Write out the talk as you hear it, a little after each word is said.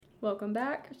Welcome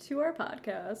back to our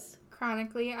podcast.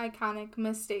 Chronically Iconic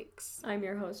Mistakes. I'm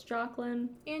your host, Jocelyn.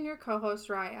 And your co-host,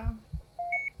 Raya.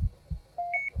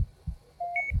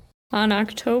 On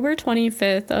October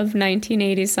 25th of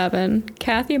 1987,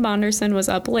 Kathy Bonderson was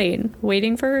up late,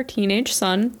 waiting for her teenage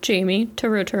son, Jamie, to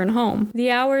return home.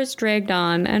 The hours dragged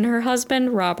on, and her husband,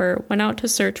 Robert, went out to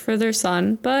search for their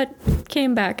son, but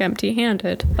came back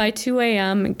empty-handed. By 2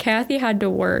 a.m., Kathy had to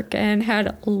work and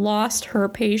had lost her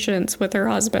patience with her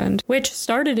husband, which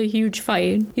started a huge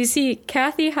fight. You see,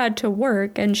 Kathy had to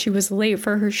work, and she was late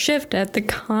for her shift at the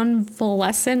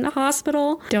convalescent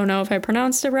hospital. Don't know if I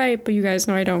pronounced it right, but you guys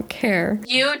know I don't care.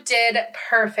 You did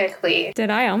perfectly. Did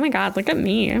I? Oh my god, look at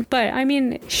me. But I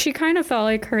mean, she kind of felt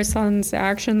like her son's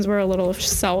actions were a little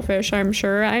selfish, I'm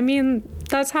sure. I mean,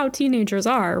 that's how teenagers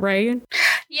are, right?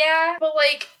 Yeah, but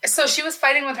so she was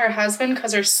fighting with her husband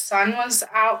because her son was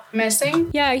out missing?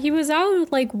 Yeah, he was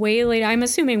out way late. I'm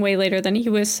assuming way later than he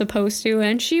was supposed to,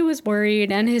 and she was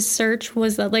worried, and his search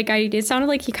was it sounded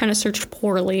like he kind of searched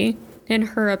poorly, in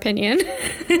her opinion.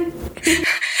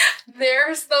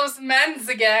 There's those men's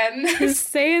again.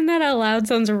 Saying that out loud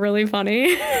sounds really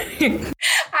funny.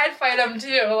 I'd fight him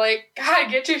too. God,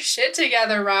 get your shit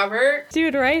together, Robert.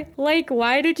 Dude, right?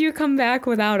 Why did you come back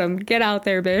without him? Get out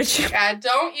there, bitch. God,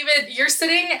 you're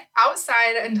sitting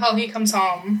outside until he comes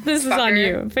home. This is on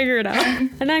you. Figure it out.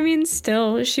 And I mean,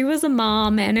 still, she was a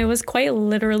mom, and it was quite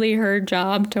literally her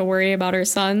job to worry about her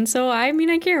son. So, I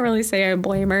mean, I can't really say I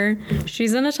blame her.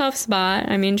 She's in a tough spot.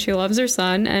 I mean, she loves her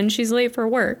son, and she's late for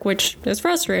work, which is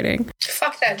frustrating.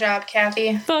 Fuck that job,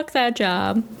 Kathy. Fuck that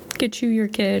job. Get you your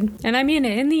kid. And I mean,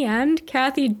 in the end,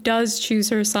 Kathy does choose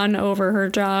her son over her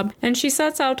job, and she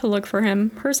sets out to look for him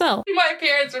herself. My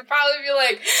parents would probably be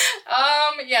like,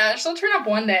 yeah, she'll turn up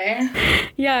one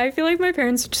day. Yeah, I feel like my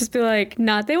parents would just be like,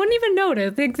 nah, they wouldn't even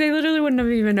notice. They literally wouldn't have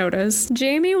even noticed.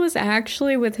 Jamie was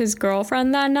actually with his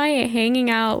girlfriend that night, hanging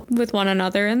out with one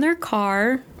another in their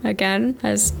car. Again,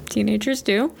 as teenagers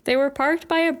do. They were parked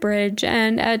by a bridge,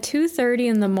 and at 2:30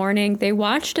 in the morning, they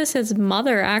watched as his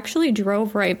mother actually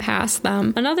drove right past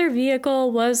them. Another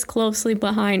vehicle was closely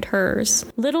behind hers.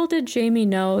 Little did Jamie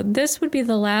know this would be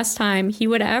the last time he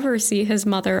would ever see his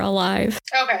mother alive.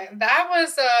 Okay, that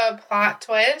was a plot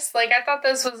twist. I thought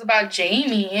this was about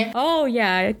Jamie. Oh,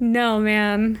 yeah. No,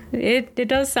 man. It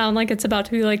does sound like it's about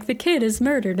to be the kid is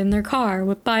murdered in their car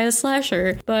by a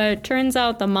slasher. But turns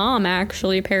out the mom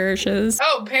actually perishes.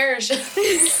 Oh,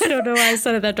 perishes. I don't know why I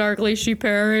said it that darkly. She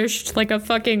perished like a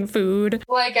fucking food.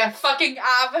 Like a fucking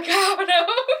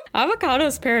avocado.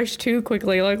 Avocados perish too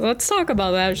quickly. Let's talk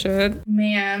about that shit.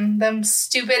 Man, them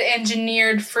stupid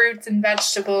engineered fruits and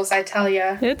vegetables, I tell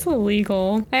ya. It's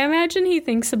illegal. I imagine he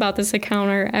thinks about this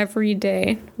encounter every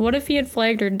day. What if he had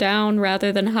flagged her down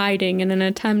rather than hiding in an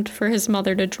attempt for his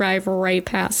mother to drive right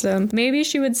past him? Maybe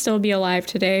she would still be alive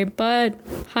today, but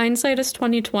hindsight is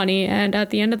 20/20, and at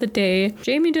the end of the day,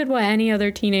 Jamie did what any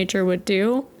other teenager would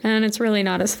do, and it's really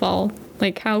not his fault.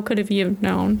 How could have he have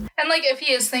known? And, if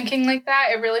he is thinking like that,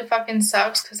 it really fucking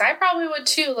sucks, because I probably would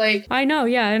too, I know,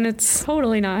 yeah, and it's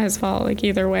totally not his fault,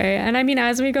 either way. And I mean,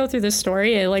 as we go through the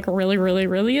story, it,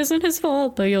 really isn't his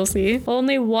fault, but you'll see.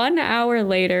 Only 1 hour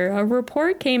later, a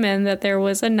report came in that there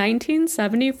was a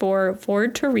 1974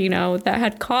 Ford Torino that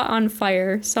had caught on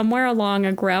fire somewhere along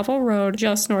a gravel road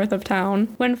just north of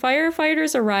town. When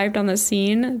firefighters arrived on the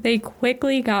scene, they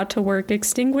quickly got to work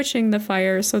extinguishing the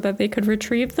fire so that they could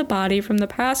retrieve the body from the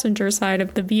passenger side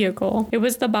of the vehicle. It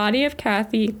was the body of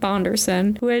Kathy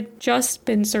Bonderson, who had just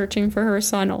been searching for her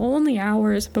son only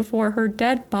hours before her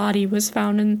dead body was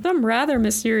found in some rather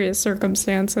mysterious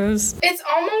circumstances. It's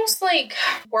almost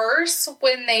worse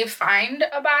when they find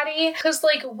a body, because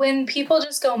when people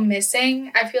just go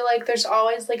missing, I feel like there's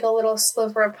always a little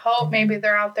sliver of hope. Maybe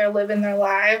they're out there living their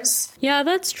lives. Yeah,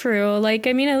 that's true.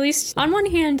 I mean, at least on one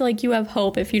hand, you have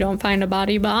hope if you don't find a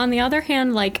body, but on the other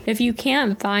hand, if you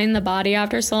can't find the body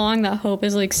after so long, that hope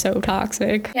is so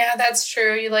toxic. Yeah, that's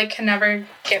true. You can never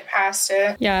get past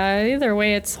it. Yeah, either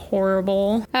way, it's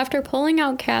horrible. After pulling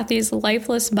out Kathy's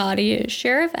lifeless body,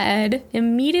 Sheriff Ed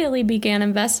immediately began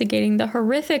investigating the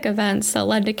horrific events that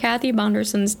led to Kathy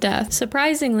Bonderson's death.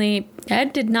 Surprisingly,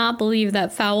 Ed did not believe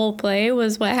that foul play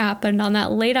was what happened on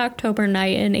that late October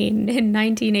night in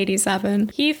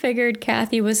 1987. He figured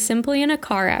Kathy was simply in a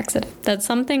car accident, that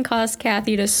something caused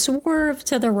Kathy to swerve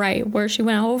to the right, where she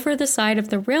went over the side of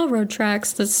the railroad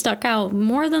tracks that stuck out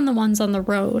more than the ones on the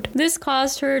road. This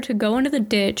caused her to go into the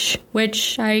ditch,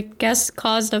 which I guess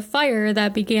caused a fire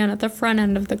that began at the front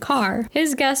end of the car.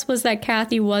 His guess was that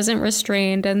Kathy wasn't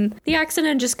restrained, and the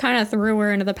accident just kind of threw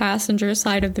her into the passenger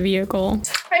side of the vehicle.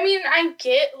 I mean, I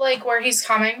get, like, where he's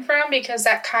coming from because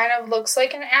that kind of looks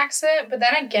like an accident. But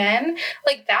then again,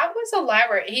 like, that was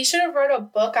elaborate. He should have wrote a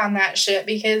book on that shit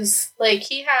because, like,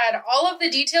 he had all of the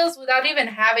details without even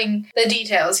having the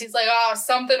details. He's like, oh,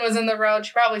 something was in the road.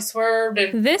 She probably swerved.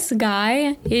 And This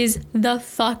guy is the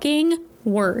fucking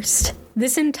worst.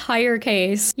 This entire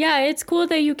case. Yeah, it's cool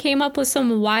that you came up with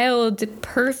some wild,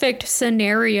 perfect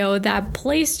scenario that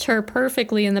placed her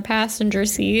perfectly in the passenger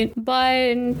seat.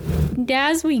 But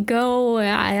as we go,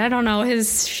 I don't know,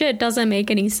 his shit doesn't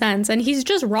make any sense. And he's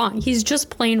just wrong. He's just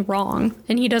plain wrong.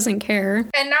 And he doesn't care.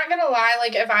 And not gonna lie,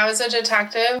 like, if I was a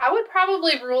detective, I would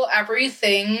probably rule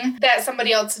everything that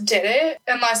somebody else did it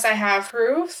unless I have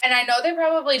proof. And I know they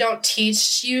probably don't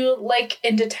teach you, like,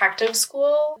 in detective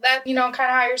school that, you know,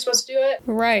 kind of how you're supposed to do it.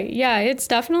 Right. Yeah, it's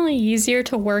definitely easier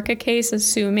to work a case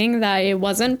assuming that it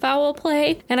wasn't foul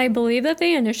play. And I believe that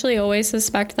they initially always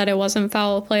suspect that it wasn't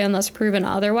foul play unless proven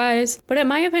otherwise. But in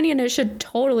my opinion, it should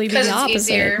totally be the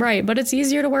opposite. Easier. Right. But it's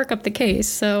easier to work up the case.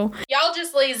 So y'all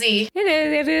just lazy.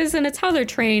 It is. And it's how they're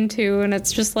trained too. And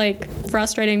it's just like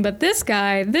frustrating. But this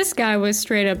guy was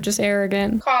straight up just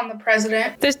arrogant. Calling the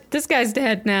president. This guy's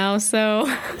dead now. So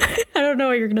I don't know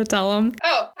what you're going to tell him.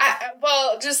 Oh,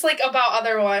 well, just like about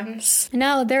other ones.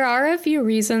 Now, there are a few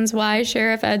reasons why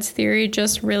Sheriff Ed's theory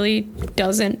just really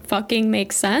doesn't fucking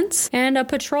make sense. And a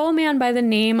patrolman by the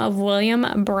name of William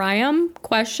Bryam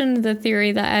questioned the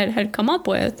theory that Ed had come up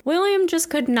with. William just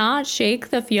could not shake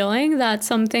the feeling that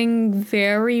something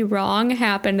very wrong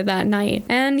happened that night.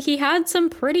 And he had some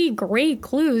pretty great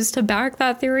clues to back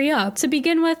that theory up. To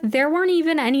begin with, there weren't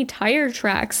even any tire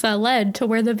tracks that led to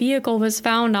where the vehicle was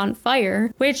found on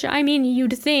fire, which, I mean,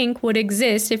 you'd think would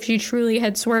exist if she truly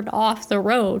had swerved off the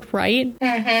road, right?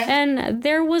 Mm-hmm. And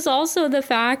there was also the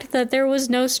fact that there was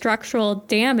no structural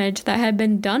damage that had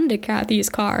been done to Kathy's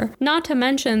car. Not to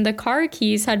mention the car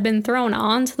keys had been thrown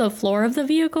onto the floor of the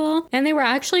vehicle, and they were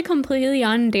actually completely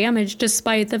undamaged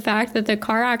despite the fact that the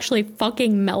car actually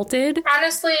fucking melted.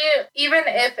 Honestly, even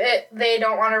if they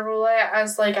don't want to rule it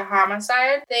as like a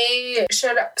homicide, they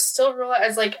should still rule it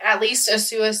as like at least a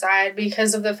suicide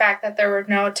because of the fact that there were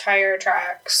no tire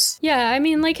tracks. Yeah, I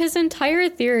mean, like, his entire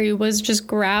theory was just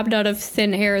grabbed out of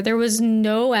thin air. There was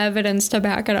no evidence to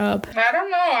back it up. I don't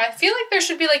know. I feel like there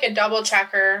should be like a double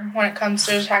checker when it comes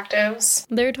to detectives.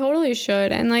 There totally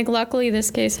should. And like, luckily this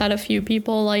case had a few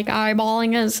people like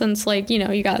eyeballing it since, like, you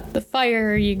know, you got the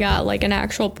fire, you got like an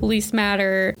actual police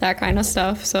matter, that kind of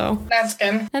stuff. So that's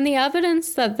good. And the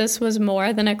evidence that this was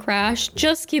more than a crash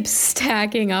just keeps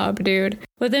stacking up, dude.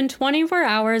 Within 24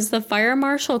 hours, the fire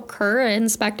marshal Kerr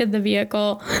inspected the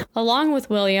vehicle along with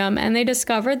William, and they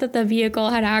discovered that the vehicle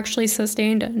had actually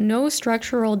sustained no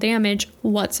structural damage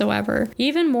whatsoever.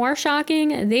 Even more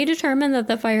shocking, they determined that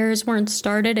the fires weren't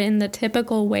started in the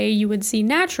typical way you would see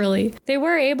naturally. They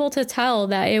were able to tell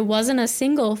that it wasn't a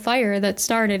single fire that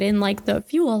started in like the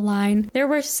fuel line. There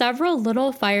were several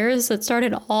little fires that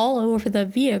started all over the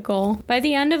vehicle. By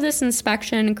the end of this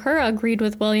inspection, Kerr agreed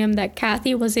with William that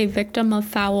Kathy was a victim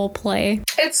of foul play.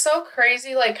 It's so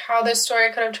crazy, like, how this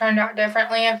story could have turned out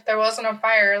differently if there wasn't a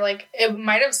fire. Like, it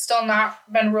might have still not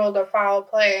been ruled a foul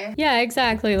play. Yeah,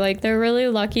 exactly. Like, they're really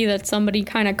lucky that somebody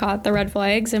kind of caught the red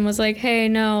flags and was like, hey,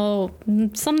 no,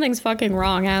 something's fucking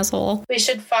wrong, asshole. We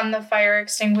should fund the fire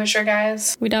extinguisher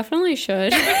guys. We definitely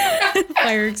should.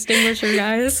 Fire extinguisher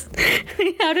guys.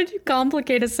 How did you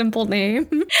complicate a simple name?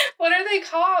 What are they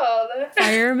called?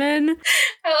 Firemen.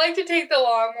 I like to take the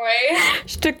long way.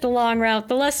 She took the long route,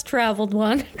 the less traveled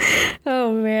one.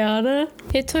 Oh, man.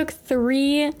 It took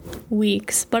 3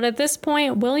 weeks, but at this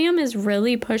point, William is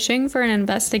really pushing for an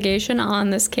investigation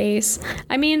on this case.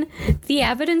 I mean, the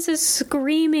evidence is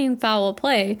screaming foul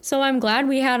play, so I'm glad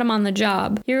we had him on the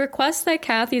job. He requests that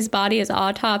Kathy's body is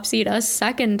autopsied a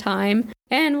second time.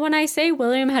 And when I say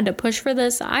William had to push for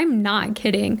this, I'm not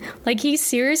kidding. Like, he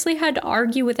seriously had to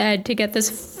argue with Ed to get this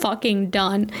fucking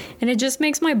done. And it just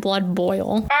makes my blood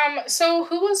boil. So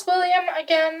who was William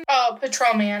again? Oh,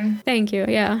 patrolman. Thank you,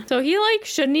 yeah. So he, like,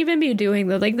 shouldn't even be doing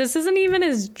this. Like, this isn't even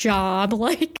his job.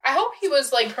 Like, I hope he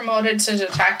was, like, promoted to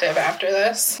detective after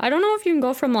this. I don't know if you can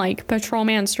go from, like,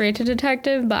 patrolman straight to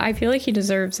detective, but I feel like he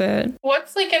deserves it.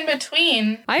 What's, like, in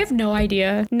between? I have no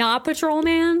idea. Not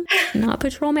patrolman? Not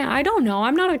patrolman? I don't know.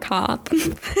 I'm not a cop. I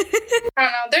don't know.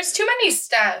 There's too many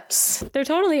steps. There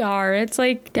totally are. It's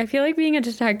like, I feel like being a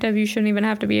detective, you shouldn't even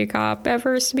have to be a cop at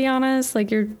first, to be honest.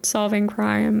 Like, you're solving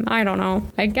crime. I don't know.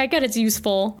 I get it's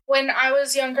useful. When I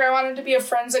was younger, I wanted to be a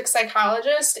forensic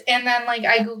psychologist. And then, like,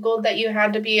 I Googled that you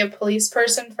had to be a police police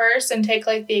person first and take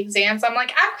like the exams. I'm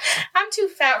like, I'm too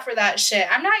fat for that shit.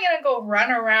 I'm not gonna go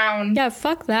run around. Yeah,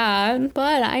 fuck that.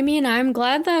 But I mean, I'm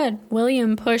glad that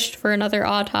William pushed for another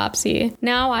autopsy.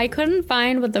 Now, I couldn't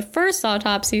find what the first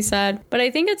autopsy said, but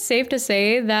I think it's safe to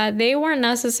say that they weren't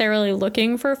necessarily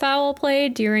looking for foul play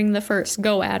during the first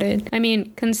go at it. I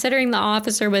mean, considering the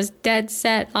officer was dead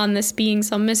set on this being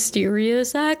some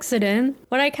mysterious accident.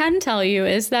 What I can tell you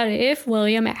is that if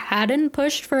William hadn't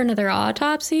pushed for another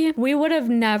autopsy, we would have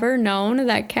never known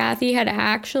that Kathy had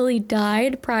actually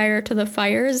died prior to the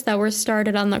fires that were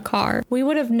started on the car. We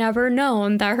would have never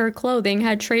known that her clothing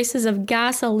had traces of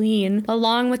gasoline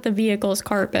along with the vehicle's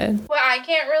carpet. What I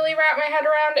can't really wrap my head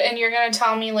around, and you're gonna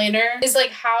tell me later, is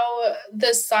like how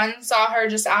the son saw her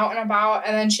just out and about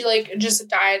and then she like just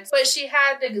died. But she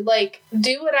had to like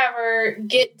do whatever,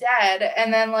 get dead,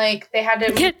 and then like they had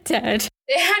to get dead.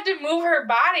 They had to move her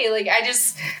body. Like,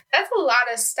 that's a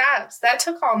lot of steps. That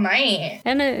took all night.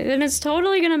 And it's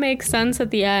totally going to make sense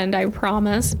at the end, I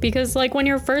promise. Because, like, when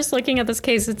you're first looking at this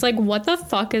case, it's like, what the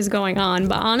fuck is going on?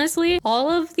 But honestly, all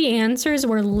of the answers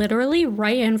were literally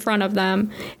right in front of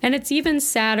them. And it's even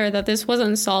sadder that this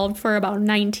wasn't solved for about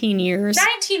 19 years.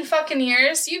 19 fucking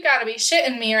years? You gotta be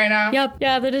shitting me right now. Yep.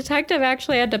 Yeah, the detective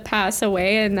actually had to pass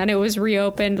away, and then it was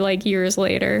reopened, like, years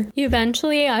later.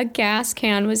 Eventually, a gas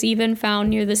can was even found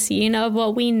near the scene of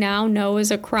what we now know is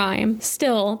a crime.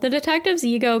 Still, the detective's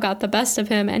ego got the best of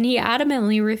him, and he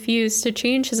adamantly refused to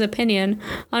change his opinion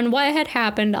on what had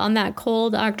happened on that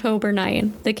cold October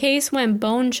night. The case went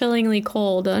bone-chillingly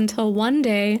cold until one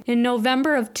day in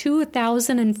November of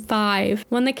 2005,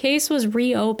 when the case was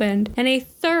reopened and a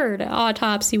third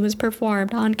autopsy was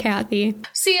performed on Kathy.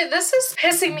 See, this is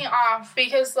pissing me off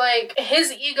because, like,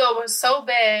 his ego was so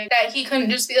big that he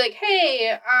couldn't just be like,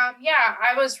 hey, yeah,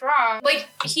 I was wrong. Like,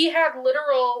 he had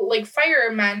literal, like,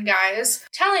 firemen guys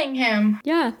telling him.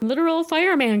 Yeah, literal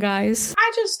fireman guys.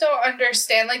 I just don't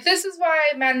understand. Like, this is why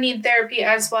men need therapy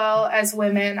as well as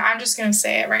women. I'm just gonna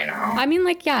say it right now. I mean,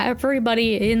 like, yeah,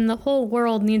 everybody in the whole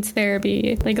world needs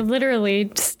therapy. Like,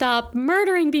 literally, stop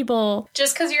murdering people.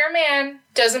 Just because you're a man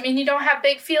doesn't mean you don't have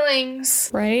big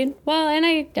feelings. Right? Well, and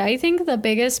I think the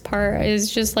biggest part is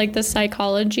just like the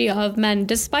psychology of men.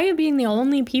 Despite being the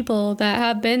only people that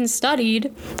have been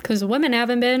studied, because women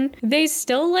haven't been, they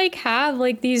still like have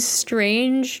like these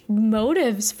strange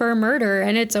motives for murder,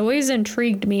 and it's always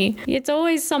intrigued me. It's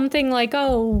always something like,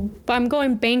 oh, I'm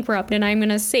going bankrupt and I'm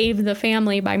gonna save the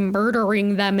family by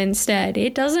murdering them instead.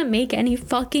 It doesn't make any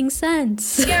fucking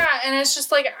sense. Yeah, and it's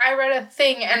just like, I read a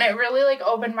thing and it really like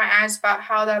opened my eyes about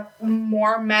how that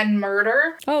more men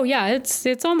murder. Oh yeah,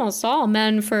 it's almost all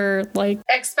men for like,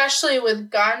 especially with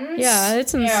guns. Yeah,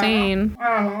 it's insane. Yeah.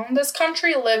 I don't know. This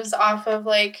country lives off of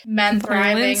like men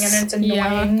thriving, and it's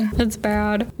annoying. Yeah, it's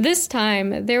bad. This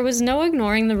time, there was no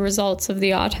ignoring the results of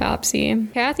the autopsy.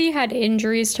 Kathy had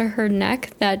injuries to her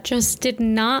neck that just did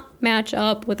not match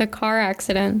up with a car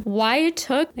accident. Why it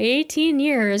took 18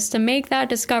 years to make that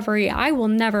discovery, I will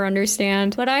never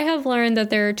understand. But I have learned that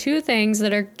there are two things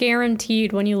that are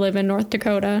guaranteed when you live in North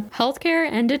Dakota. Healthcare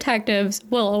and detectives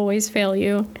will always fail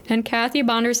you. And Kathy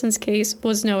Bonderson's case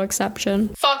was no exception.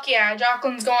 Fuck yeah,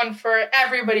 Jocelyn's going for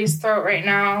everybody's throat right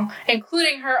now,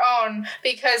 including her own,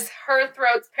 because her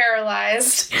throat's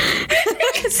paralyzed.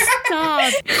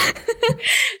 Stop.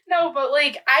 No, but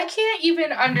like, I can't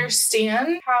even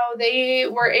understand how they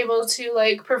were able to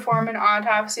like perform an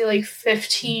autopsy like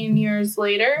 15 years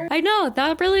later. I know,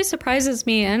 that really surprises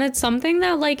me, and it's something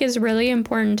that like is really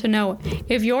important to know.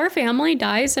 If your family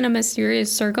dies in a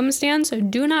mysterious circumstance,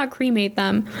 do not cremate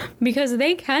them, because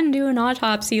they can do an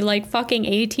autopsy like fucking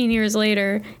 18 years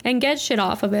later and get shit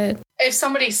off of it. If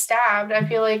somebody's stabbed, I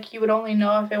feel like you would only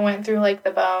know if it went through like the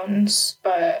bones,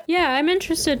 but yeah, I'm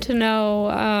interested to know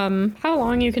how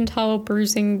long you can tell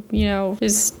bruising, you know,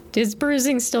 is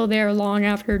bruising still there long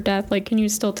after death? Like, can you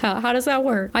still tell? How does that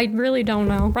work? I really don't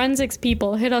know. Forensics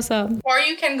people, hit us up. Or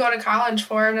you can go to college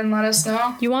for it and let us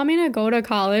know. You want me to go to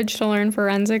college to learn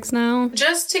forensics now?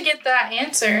 Just to get that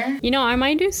answer. You know, I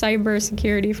might do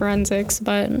cybersecurity forensics,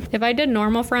 but if I did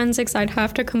normal forensics, I'd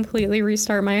have to completely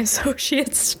restart my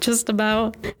associates just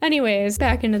about. Anyways,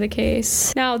 back into the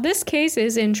case. Now, this case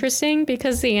is interesting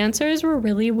because the answers were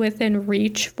really within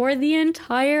reach for the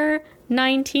entire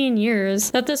 19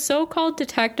 years that the so-called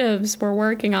detectives were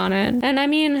working on it. And I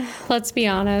mean, let's be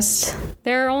honest,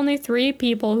 there are only 3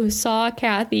 people who saw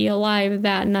Kathy alive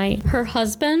that night. Her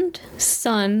husband,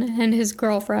 son, and his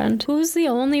girlfriend. Who's the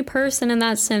only person in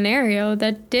that scenario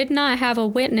that did not have a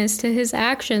witness to his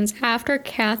actions after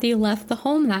Kathy left the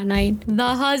home that night?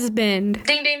 The husband.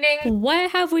 Ding, ding, ding.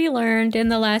 What have we learned in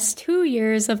the last 2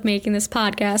 years of making this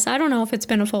podcast? I don't know if it's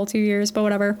been a full 2 years, but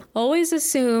whatever. Always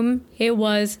assume it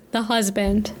was the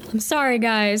husband. I'm sorry,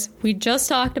 guys. We just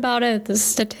talked about it. The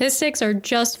statistics are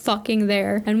just fucking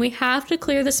there. And we have to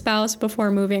clear the spouse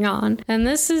before moving on. And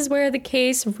this is where the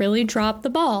case really dropped the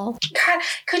ball. God,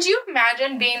 could you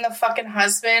imagine being the fucking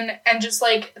husband and just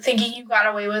like thinking you got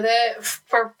away with it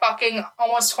for fucking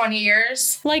almost 20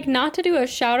 years? Like, not to do a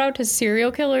shout out to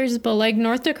serial killers, but like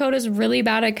North Dakota's really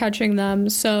bad at catching them,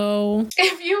 so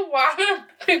if you want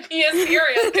to be a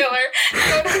serial killer,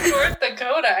 go to North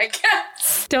Dakota, I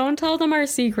guess. Don't tell them our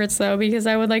secrets though, because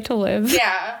I would like to live.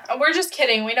 Yeah, we're just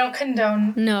kidding. We don't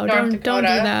condone No, don't do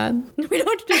that. We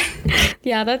don't do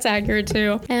Yeah, that's accurate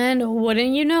too. And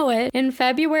wouldn't you know it, in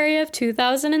February of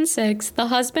 2006, the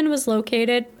husband was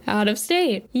located out of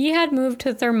state. He had moved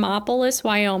to Thermopolis,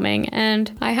 Wyoming,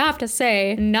 and I have to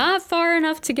say, not far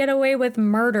enough to get away with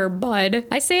murder, bud.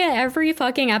 I say it every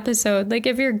fucking episode. Like,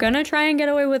 if you're gonna try and get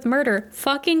away with murder,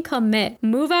 fucking commit.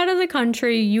 Move out of the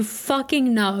country, you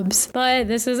fucking nubs. But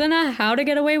this isn't a how to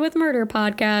get away with murder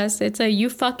podcast. It's a you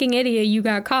fucking idiot, you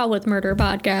got caught with murder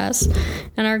podcast.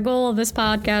 And our goal of this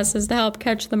podcast is to help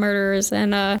catch the murderers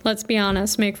and, let's be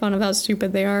honest, make fun of how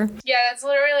stupid they are. Yeah, that's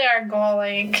literally our goal.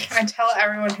 Like, I tell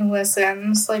everyone who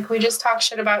listens, like, we just talk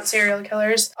shit about serial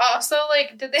killers. Also,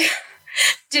 like, did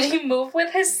he move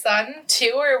with his son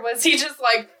too, or was he just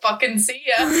like, fucking see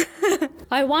ya?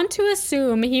 I want to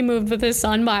assume he moved with his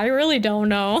son, but I really don't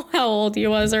know how old he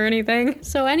was or anything.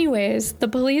 So anyways, the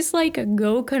police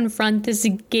go confront this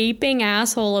gaping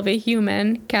asshole of a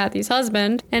human, Kathy's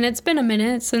husband, and it's been a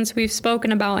minute since we've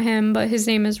spoken about him, but his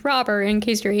name is Robert, in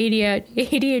case your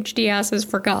ADHD asses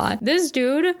forgot. This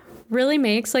dude really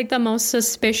makes the most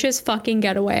suspicious fucking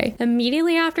getaway.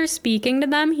 Immediately after speaking to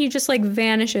them, he just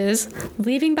vanishes,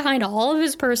 leaving behind all of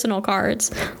his personal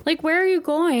cards. Where are you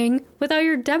going without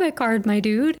your debit card, my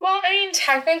dude? Well, I mean,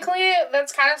 technically,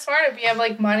 that's kind of smart if you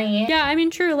have money. Yeah, I mean,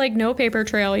 true, no paper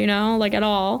trail, at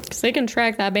all. Because they can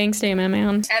track that bank statement,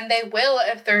 man. And they will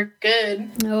if they're good.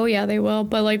 Oh, yeah, they will,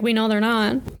 but we know they're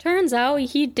not. Turns out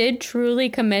he did truly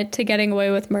commit to getting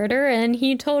away with murder, and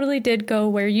he totally did go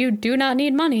where you do not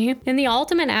need money. In the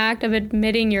ultimate act of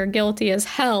admitting you're guilty as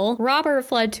hell, Robert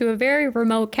fled to a very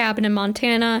remote cabin in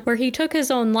Montana where he took his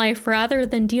own life rather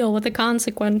than deal with the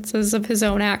consequences of his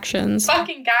own actions.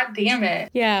 Fucking goddamn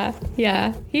it. Yeah.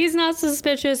 He's not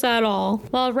suspicious at all.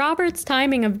 While Robert's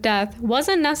timing of death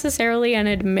wasn't necessarily an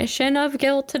admission of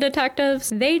guilt to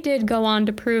detectives, they did go on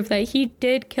to prove that he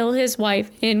did kill his wife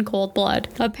in cold blood.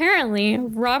 Apparently,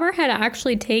 Robert had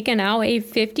actually taken out a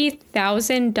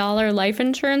 $50,000 life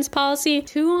insurance policy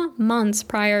 2 months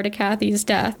prior to Kathy's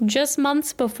death. Just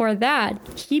months before that,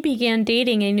 he began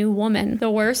dating a new woman.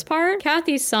 The worst part?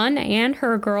 Kathy's son and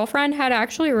her girlfriend had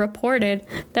actually reported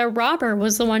that Robert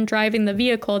was the one driving the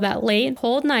vehicle that late,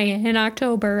 cold night in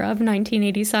October of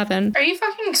 1987. Are you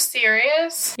fucking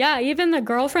serious? Yeah, even the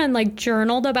girlfriend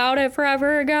journaled about it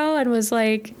forever ago and was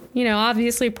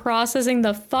obviously processing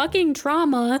the fucking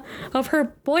trauma of her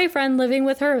boyfriend living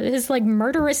with his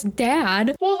murderous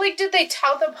dad. Well, did they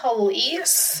tell the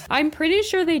police? I'm pretty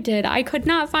sure they did. I could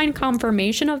not find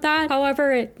confirmation of that.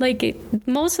 However,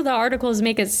 most of the articles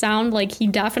make it sound like he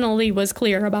definitely was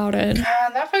clear about it.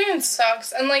 That fucking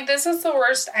sucks. And this is the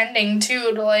worst ending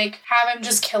too, to have him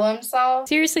just kill himself.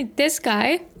 Seriously, this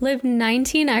guy lived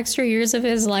 19 extra years of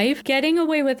his life getting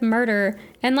away with murder.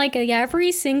 And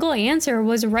every single answer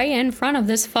was right in front of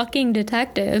this fucking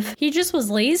detective. He just was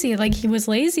lazy. He was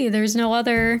lazy. There's no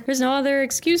other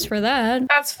excuse for that.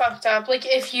 That's fucked up.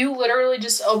 If you literally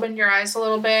just opened your eyes a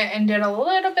little bit and did a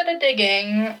little bit of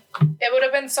digging, it would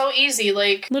have been so easy.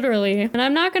 Literally. And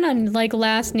I'm not gonna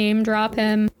last name drop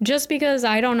him just because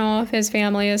I don't know if his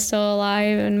family is still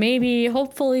alive, and maybe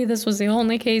hopefully this was the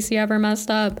only case he ever messed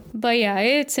up. But yeah,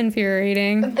 it's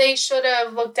infuriating. They should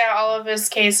have looked at all of his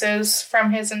cases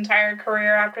from his entire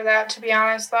career after that, to be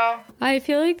honest, though. I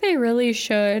feel like they really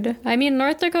should. I mean,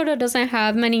 North Dakota doesn't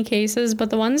have many cases, but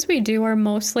the ones we do are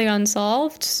mostly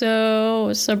unsolved,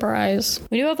 so surprise.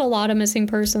 We do have a lot of missing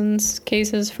persons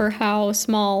cases for how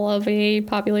small small of a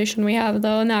population we have,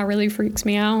 though, and that really freaks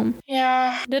me out.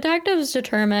 Yeah. Detectives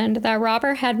determined that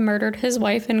Robert had murdered his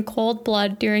wife in cold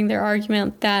blood during their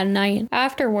argument that night.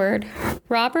 Afterward,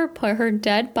 Robert put her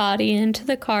dead body into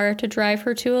the car to drive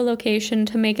her to a location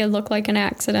to make it look like an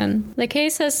accident. The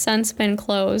case has since been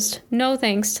closed. No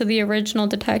thanks to the original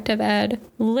Detective Ed.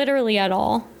 Literally at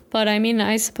all. But I mean,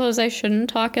 I suppose I shouldn't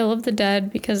talk ill of the dead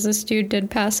because this dude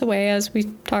did pass away, as we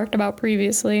talked about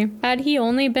previously. Had he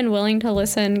only been willing to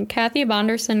listen, Kathy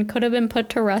Bonderson could have been put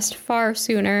to rest far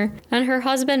sooner, and her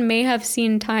husband may have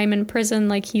seen time in prison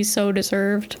like he so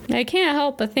deserved. I can't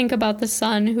help but think about the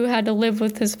son who had to live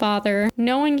with his father,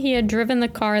 knowing he had driven the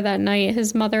car that night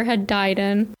his mother had died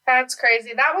in. That's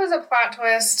crazy. That was a plot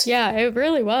twist. Yeah, it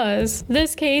really was.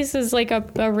 This case is like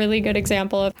a really good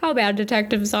example of how bad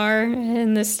detectives are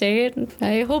in this state.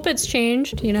 I hope it's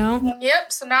changed, you know?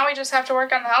 Yep, so now we just have to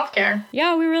work on the healthcare.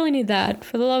 Yeah, we really need that.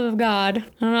 For the love of God. I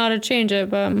don't know how to change it,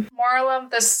 but... Moral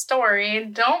of the story,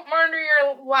 don't murder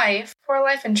your wife for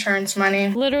life insurance money.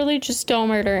 Literally just don't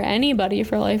murder anybody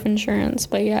for life insurance.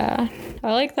 But yeah,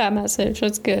 I like that message.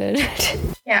 That's good.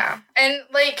 Yeah, and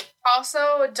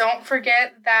also, don't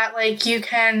forget that, you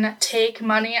can take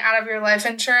money out of your life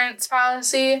insurance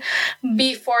policy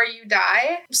before you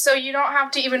die, so you don't have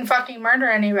to even fucking murder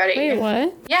anybody. Wait,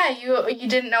 what? Yeah, you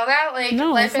didn't know that?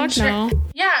 No, life fuck insurance. no.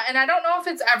 Yeah, and I don't know if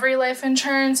it's every life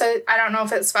insurance. I don't know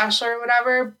if it's special or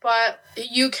whatever, but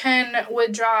you can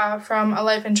withdraw from a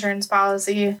life insurance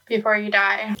policy before you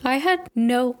die. I had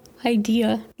no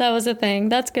idea that was a thing.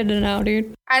 That's good to know,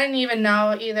 dude. I didn't even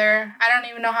know either. I don't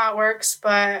even know how it works,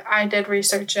 but I did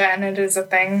research it and it is a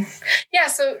thing. Yeah,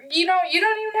 so you don't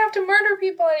even have to murder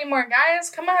people anymore,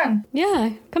 guys. Come on.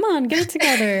 Yeah, come on, get it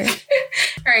together.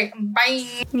 All right,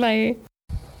 bye. Bye.